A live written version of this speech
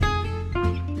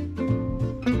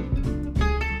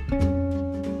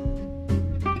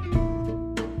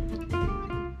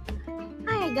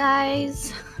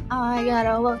guys, I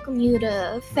gotta welcome you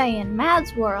to Faye and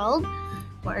Mad's world,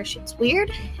 where shit's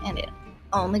weird, and it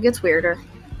only gets weirder.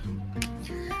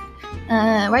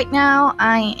 Right now,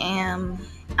 I'm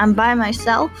by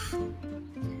myself,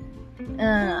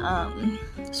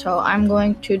 so I'm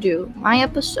going to do my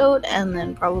episode, and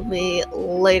then probably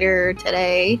later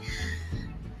today,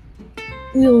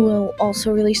 we will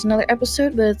also release another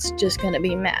episode, but it's just gonna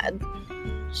be Mad.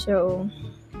 So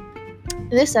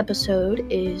this episode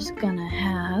is gonna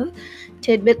have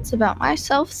tidbits about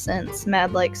myself, since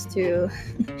Mad likes to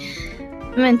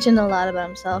mention a lot about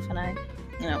himself, and I,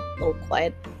 a little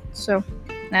quiet. So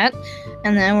that,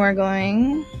 and then we're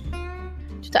going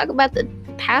to talk about the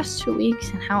past 2 weeks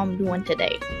and how I'm doing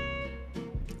today.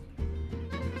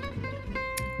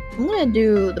 I'm gonna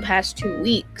do the past 2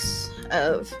 weeks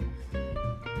of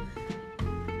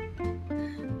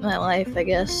my life, I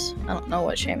guess. I don't know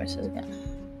what Seamus is gonna.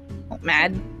 Oh,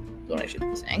 Mad is what I should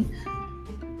be saying.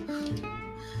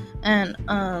 And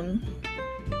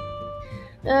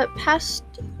the past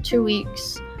 2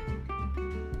 weeks,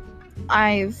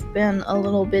 I've been a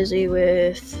little busy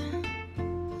with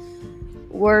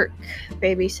work,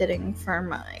 babysitting for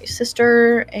my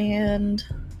sister, and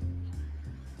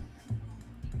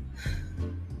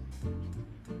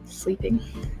sleeping,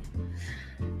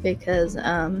 because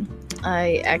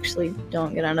I actually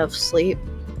don't get enough sleep.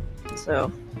 So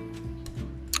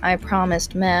I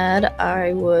promised Mad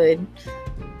I would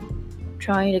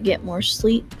try to get more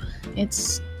sleep. How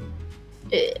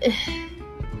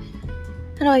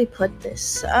do I put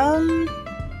this?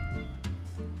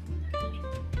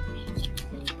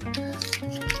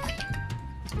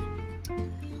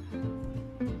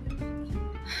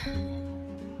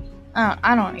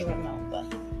 I don't even know,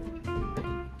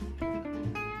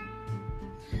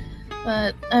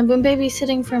 but I've been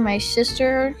babysitting for my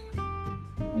sister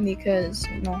because,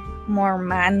 more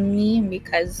money,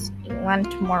 because you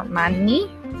want more money.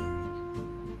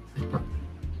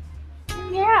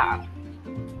 Yeah.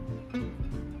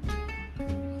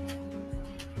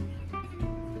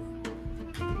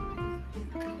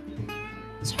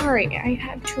 Sorry, I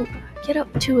had to get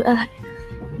up to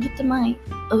get to my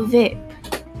vape.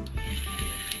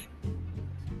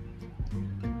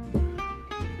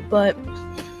 But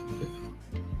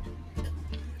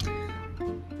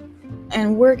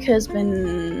and work has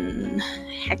been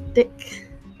hectic,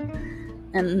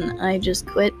 and I just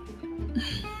quit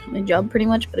my job pretty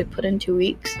much, but I put in 2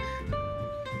 weeks.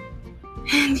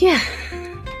 And yeah,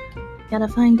 gotta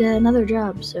find another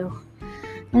job, so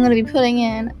I'm gonna be putting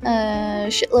in a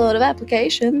shitload of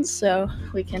applications so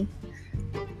we can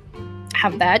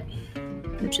have that,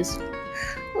 which is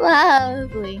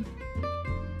lovely.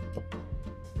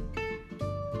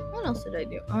 What else did I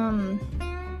do?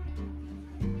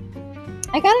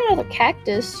 I got another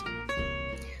cactus,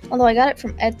 although I got it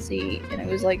from Etsy, and it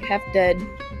was like half dead.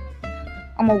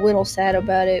 I'm a little sad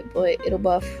about it, but it'll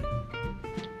buff.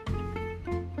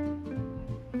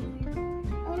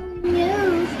 Oh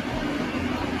no!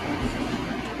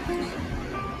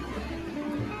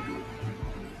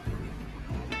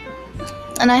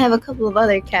 And I have a couple of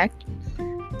other cacti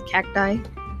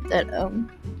that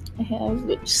I have,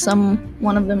 which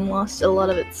one of them lost a lot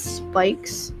of its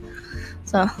spikes,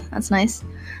 so that's nice.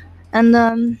 And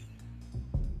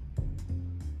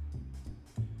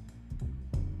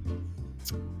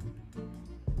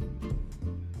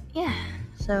yeah,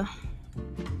 so,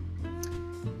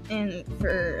 and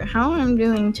for how I'm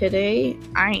doing today,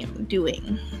 I am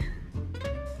doing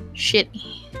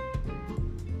shitty.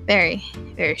 Very,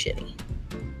 very shitty.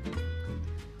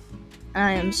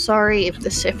 I am sorry if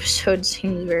this episode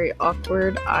seems very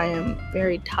awkward. I am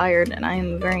very tired and I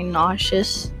am very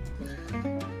nauseous.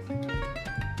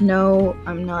 No,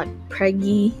 I'm not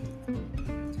preggy.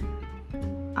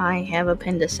 I have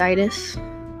appendicitis,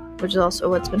 which is also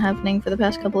what's been happening for the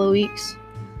past couple of weeks.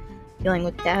 Dealing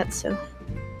with that, so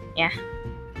yeah.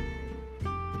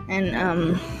 And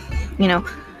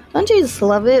don't you just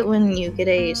love it when you get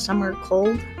a summer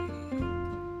cold?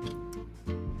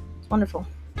 It's wonderful.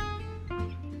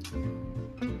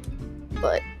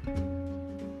 But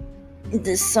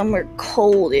this summer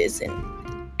cold is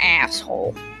an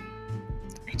asshole.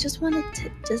 I just wanted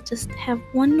to just have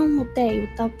one normal day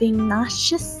without being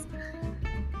nauseous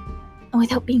and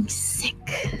without being sick.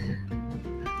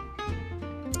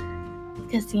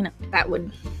 Because,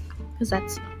 because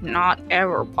that's not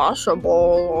ever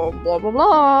possible, blah, blah,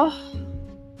 blah.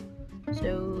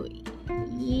 So,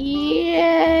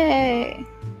 yay.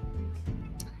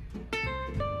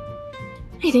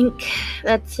 I think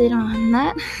that's it on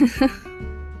that.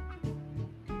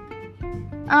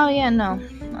 Oh yeah, no,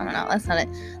 that's not it.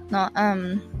 No,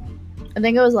 I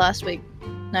think it was last week.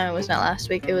 No, it was not last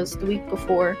week. It was the week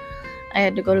before. I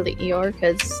had to go to the ER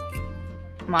because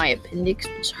my appendix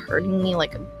was hurting me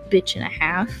like a bitch and a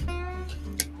half.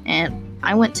 And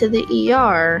I went to the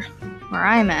ER where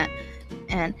I'm at,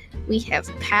 and we have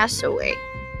pass away.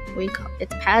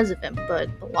 It's Pasivant, but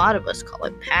a lot of us call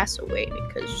it pass away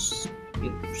because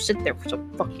you sit there for so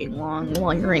fucking long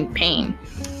while you're in pain.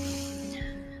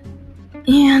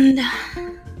 And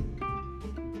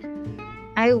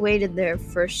I waited there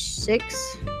for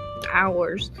 6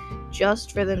 hours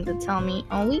just for them to tell me,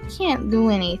 oh, we can't do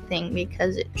anything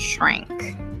because it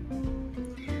shrank.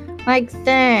 Like,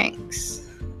 thanks.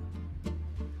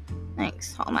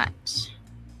 Thanks so much.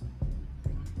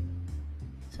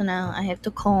 So now I have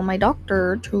to call my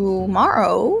doctor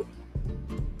tomorrow.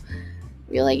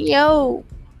 Be like, yo,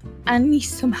 I need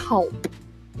some help.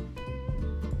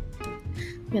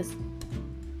 Because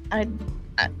I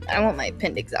want my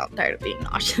appendix out. I'm tired of being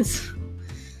nauseous.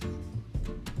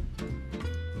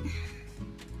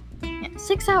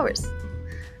 6 hours.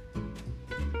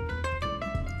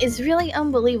 It's really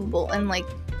unbelievable. And like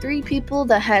 3 people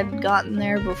that had gotten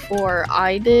there before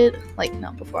I did, like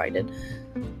not before I did,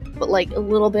 but like a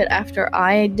little bit after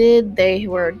I did, they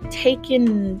were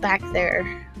taken back there.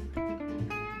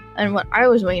 And what I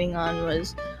was waiting on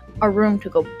was a room to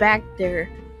go back there,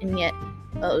 and yet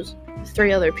those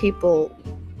 3 other people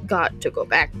got to go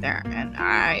back there, and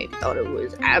I thought it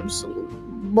was absolute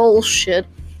bullshit.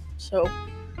 So,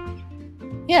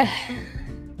 yeah.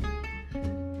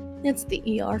 It's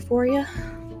the ER for you.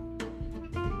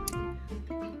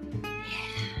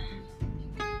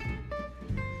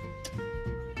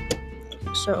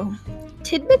 So,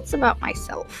 tidbits about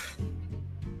myself.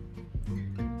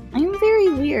 I'm very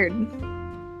weird.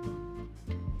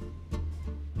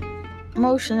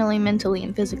 Emotionally, mentally,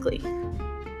 and physically.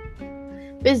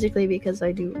 Physically because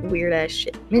I do weird ass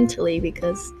shit. Mentally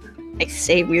because I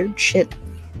say weird shit.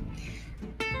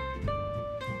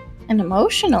 And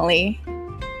emotionally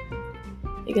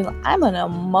because I'm an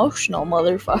emotional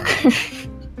motherfucker.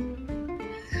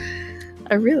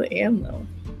 I really am, though.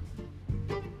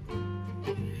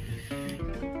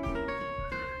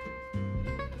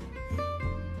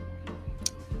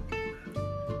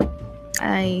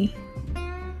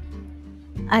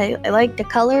 I like to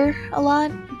color a lot,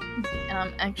 and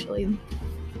I'm actually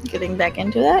getting back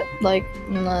into that. Like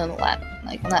in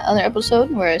that other episode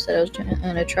where I said I was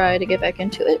gonna try to get back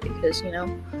into it because it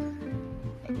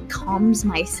calms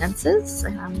my senses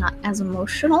and I'm not as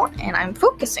emotional and I'm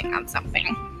focusing on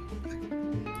something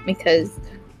because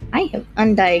I have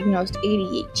undiagnosed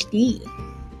ADHD.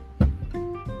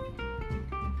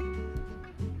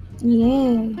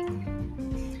 Yay.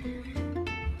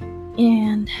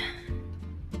 And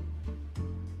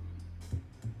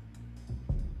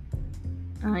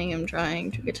I am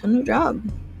trying to get a new job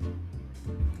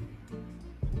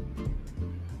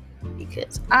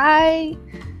because I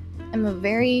am a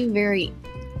very, very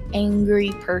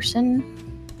angry person,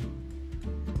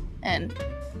 and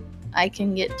I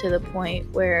can get to the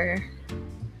point where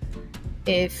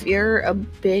if you're a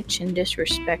bitch and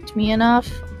disrespect me enough,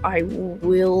 I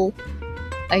will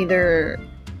either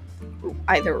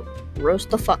roast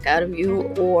the fuck out of you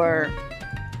or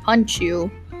punch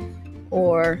you,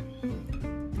 or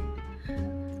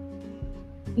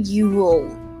you will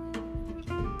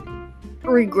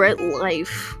regret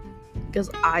life because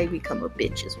I become a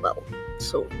bitch as well.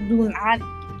 So do not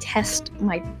test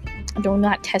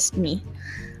me.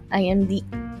 I am the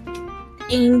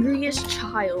angriest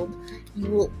child you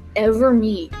will ever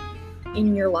meet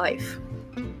in your life.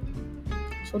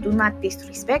 So do not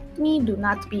disrespect me. Do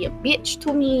not be a bitch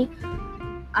to me.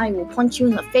 I will punch you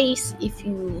in the face if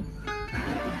you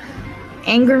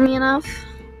anger me enough.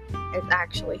 It's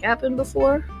actually happened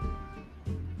before.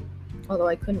 Although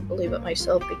I couldn't believe it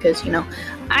myself because,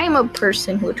 I'm a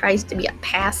person who tries to be a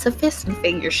pacifist and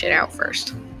figure shit out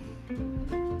first.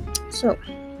 So,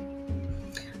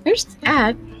 there's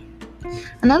that.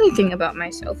 Another thing about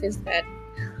myself is that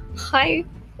I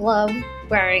love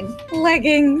wearing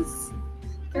leggings.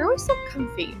 They're always so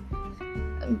comfy.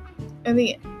 And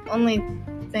the only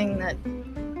thing that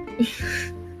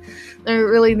they're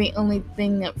really the only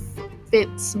thing that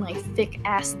fits my thick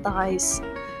ass thighs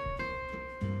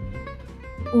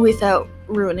without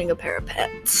ruining a pair of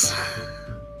pants.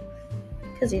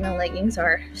 Because leggings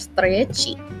are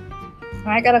stretchy.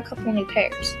 I got a couple new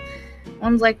pairs.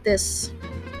 One's like this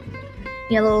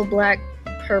yellow, black,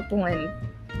 purple, and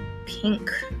pink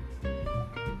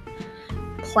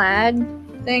plaid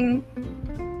thing.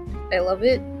 I love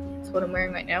it. It's what I'm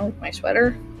wearing right now with my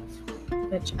sweater.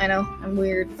 Which I know I'm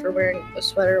weird for wearing a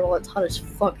sweater while it's hot as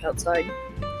fuck outside.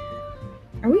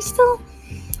 Are we still?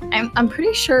 I'm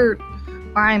pretty sure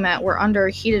where I'm at, we're under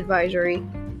a heat advisory.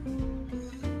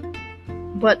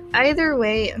 But either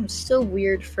way, I'm still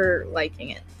weird for liking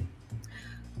it.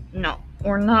 No,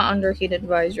 we're not under heat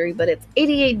advisory, but it's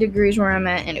 88 degrees where I'm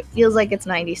at, and it feels like it's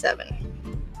 97.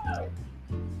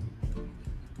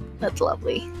 That's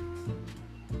lovely.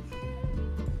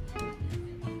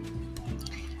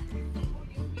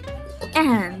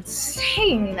 And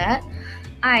saying that,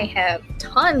 I have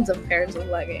tons of pairs of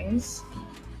leggings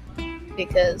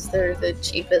because they're the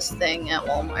cheapest thing at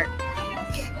Walmart.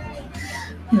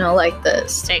 You know, like the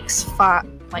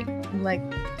like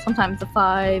sometimes the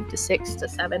 $5 to $6 to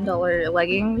 $7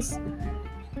 leggings.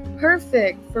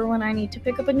 Perfect for when I need to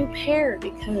pick up a new pair,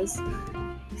 because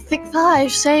Thick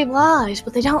Thighs save lives,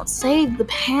 but they don't save the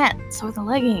pants or the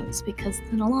leggings, because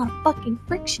then a lot of fucking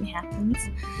friction happens,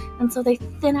 and so they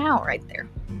thin out right there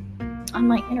on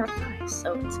my inner thighs,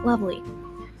 so it's lovely.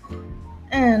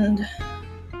 And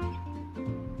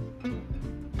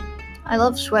I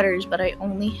love sweaters, but I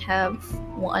only have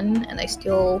one, and I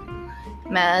steal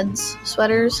Mad's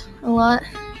sweaters a lot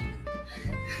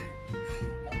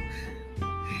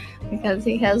because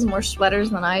he has more sweaters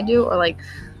than I do, or like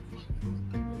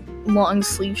long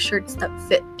sleeve shirts that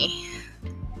fit me.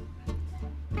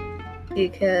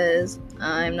 Because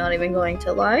I'm not even going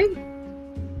to lie,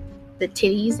 the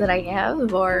titties that I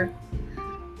have are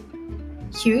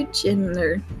huge and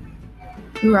they're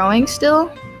growing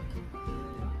still,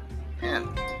 and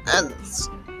that's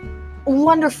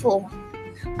wonderful.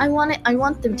 I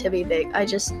want them to be big. I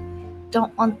just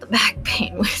don't want the back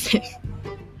pain with it.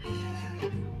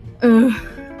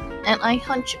 And I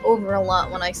hunch over a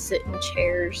lot when I sit in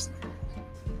chairs,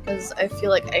 because I feel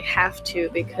like I have to,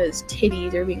 because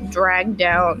titties are being dragged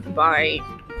down by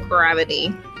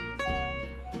gravity.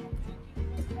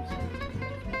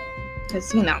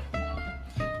 Because, you know,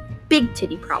 big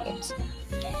titty problems.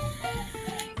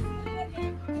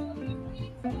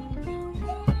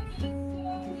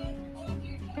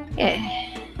 Yeah,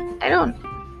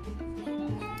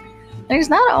 there's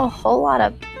not a whole lot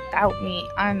about me.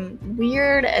 I'm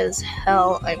weird as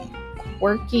hell. I'm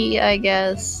quirky, I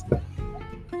guess.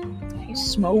 I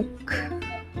smoke.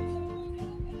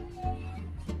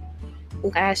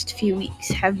 Last few weeks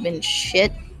have been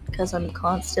shit because I'm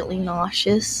constantly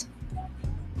nauseous.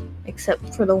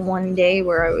 Except for the one day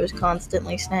where I was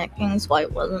constantly snacking, so I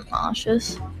wasn't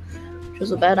nauseous, which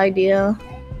was a bad idea.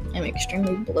 I'm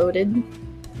extremely bloated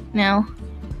now.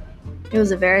 It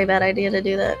was a very bad idea to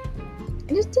do that.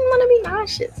 I just didn't want to be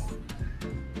nauseous.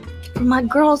 For my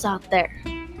girls out there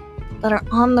that are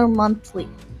on their monthly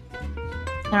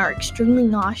and are extremely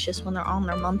nauseous when they're on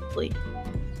their monthly,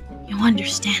 you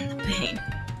understand the pain.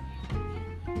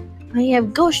 I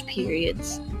have ghost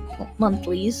periods,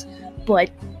 monthlies, but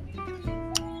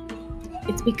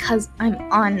it's because I'm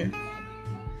on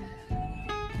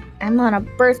a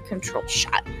birth control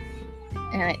shot,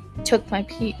 and I took my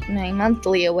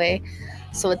monthly away,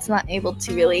 so it's not able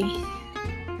to really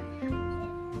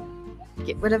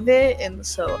get rid of it, and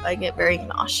so I get very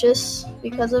nauseous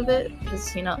because of it,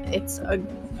 because, you know, it's a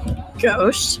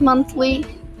ghost monthly,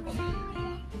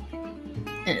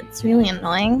 and it's really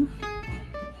annoying.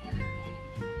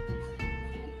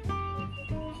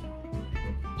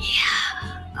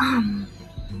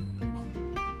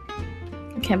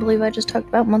 I can't believe I just talked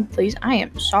about monthlies. I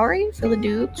am sorry for the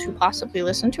dudes who possibly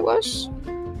listen to us.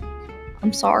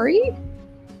 I'm sorry.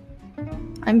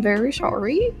 I'm very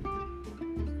sorry.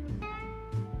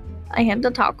 I had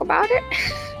to talk about it.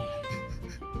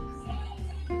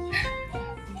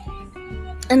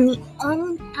 And the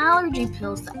only allergy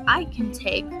pills that I can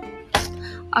take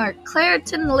are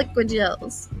Claritin liquid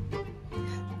gels,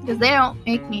 because they don't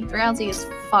make me drowsy as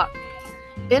fuck.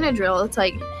 Benadryl, it's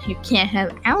like, you can't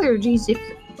have allergies if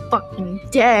you're fucking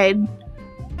dead.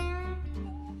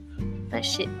 That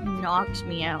shit knocks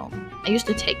me out. I used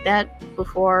to take that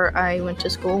before I went to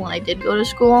school, when I did go to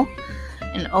school,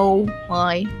 and oh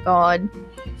my god,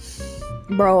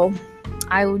 bro,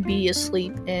 I would be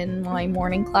asleep in my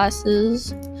morning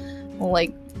classes,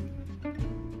 like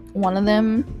one of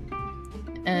them,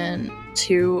 and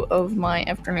two of my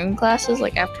afternoon classes,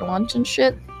 like after lunch and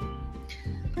shit.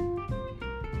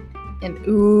 And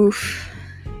oof,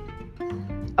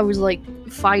 I was like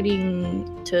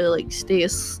fighting to like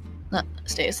not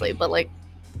stay asleep, but like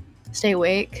stay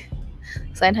awake,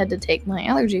 because I'd had to take my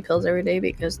allergy pills every day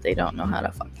because they don't know how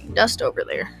to fucking dust over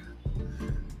there.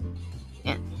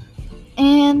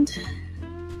 And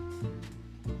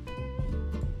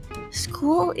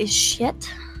school is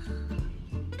shit.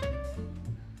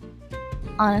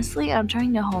 Honestly, I'm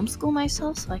trying to homeschool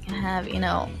myself so I can have, you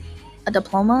know, a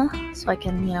diploma, so I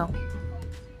can, you know,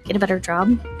 get a better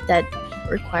job that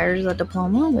requires a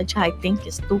diploma, which I think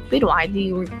is stupid. Why do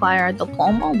you require a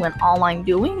diploma when all I'm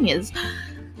doing is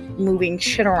moving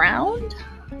shit around?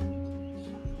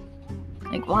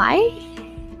 Like, why?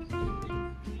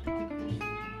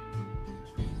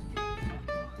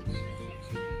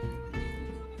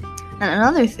 And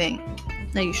another thing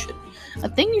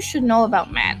you should know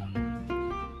about Matt.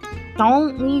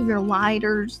 Don't leave your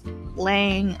lighters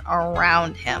laying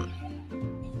around him.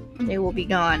 They will be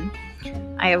gone.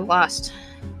 I have lost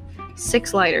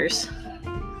 6 lighters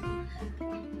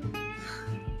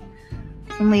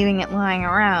from leaving it lying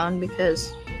around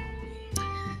because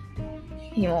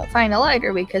he won't find a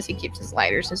lighter because he keeps his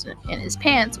lighters in his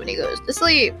pants when he goes to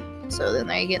sleep. So then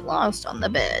they get lost on the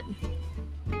bed.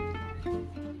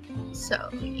 So,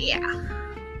 yeah.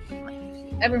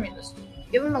 Ever mean this?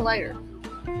 Give him a lighter.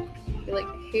 Be like,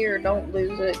 here, don't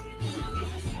lose it.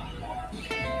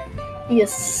 Be a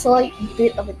slight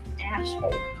bit of an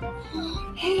asshole.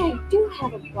 Hey, I do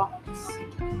have a box.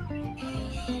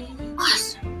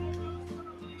 Awesome.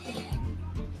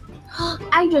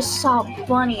 I just saw a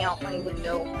bunny out my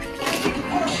window.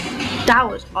 That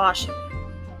was awesome.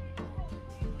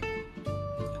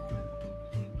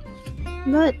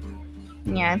 But,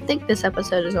 yeah, I think this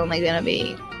episode is only gonna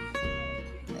be...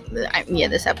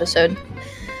 this episode.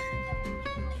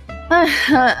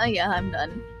 Yeah, I'm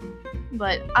done.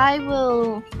 But I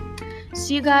will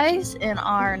see you guys in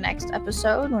our next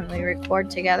episode when we record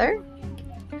together.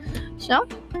 So,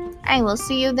 I will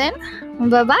see you then.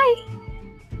 Bye-bye.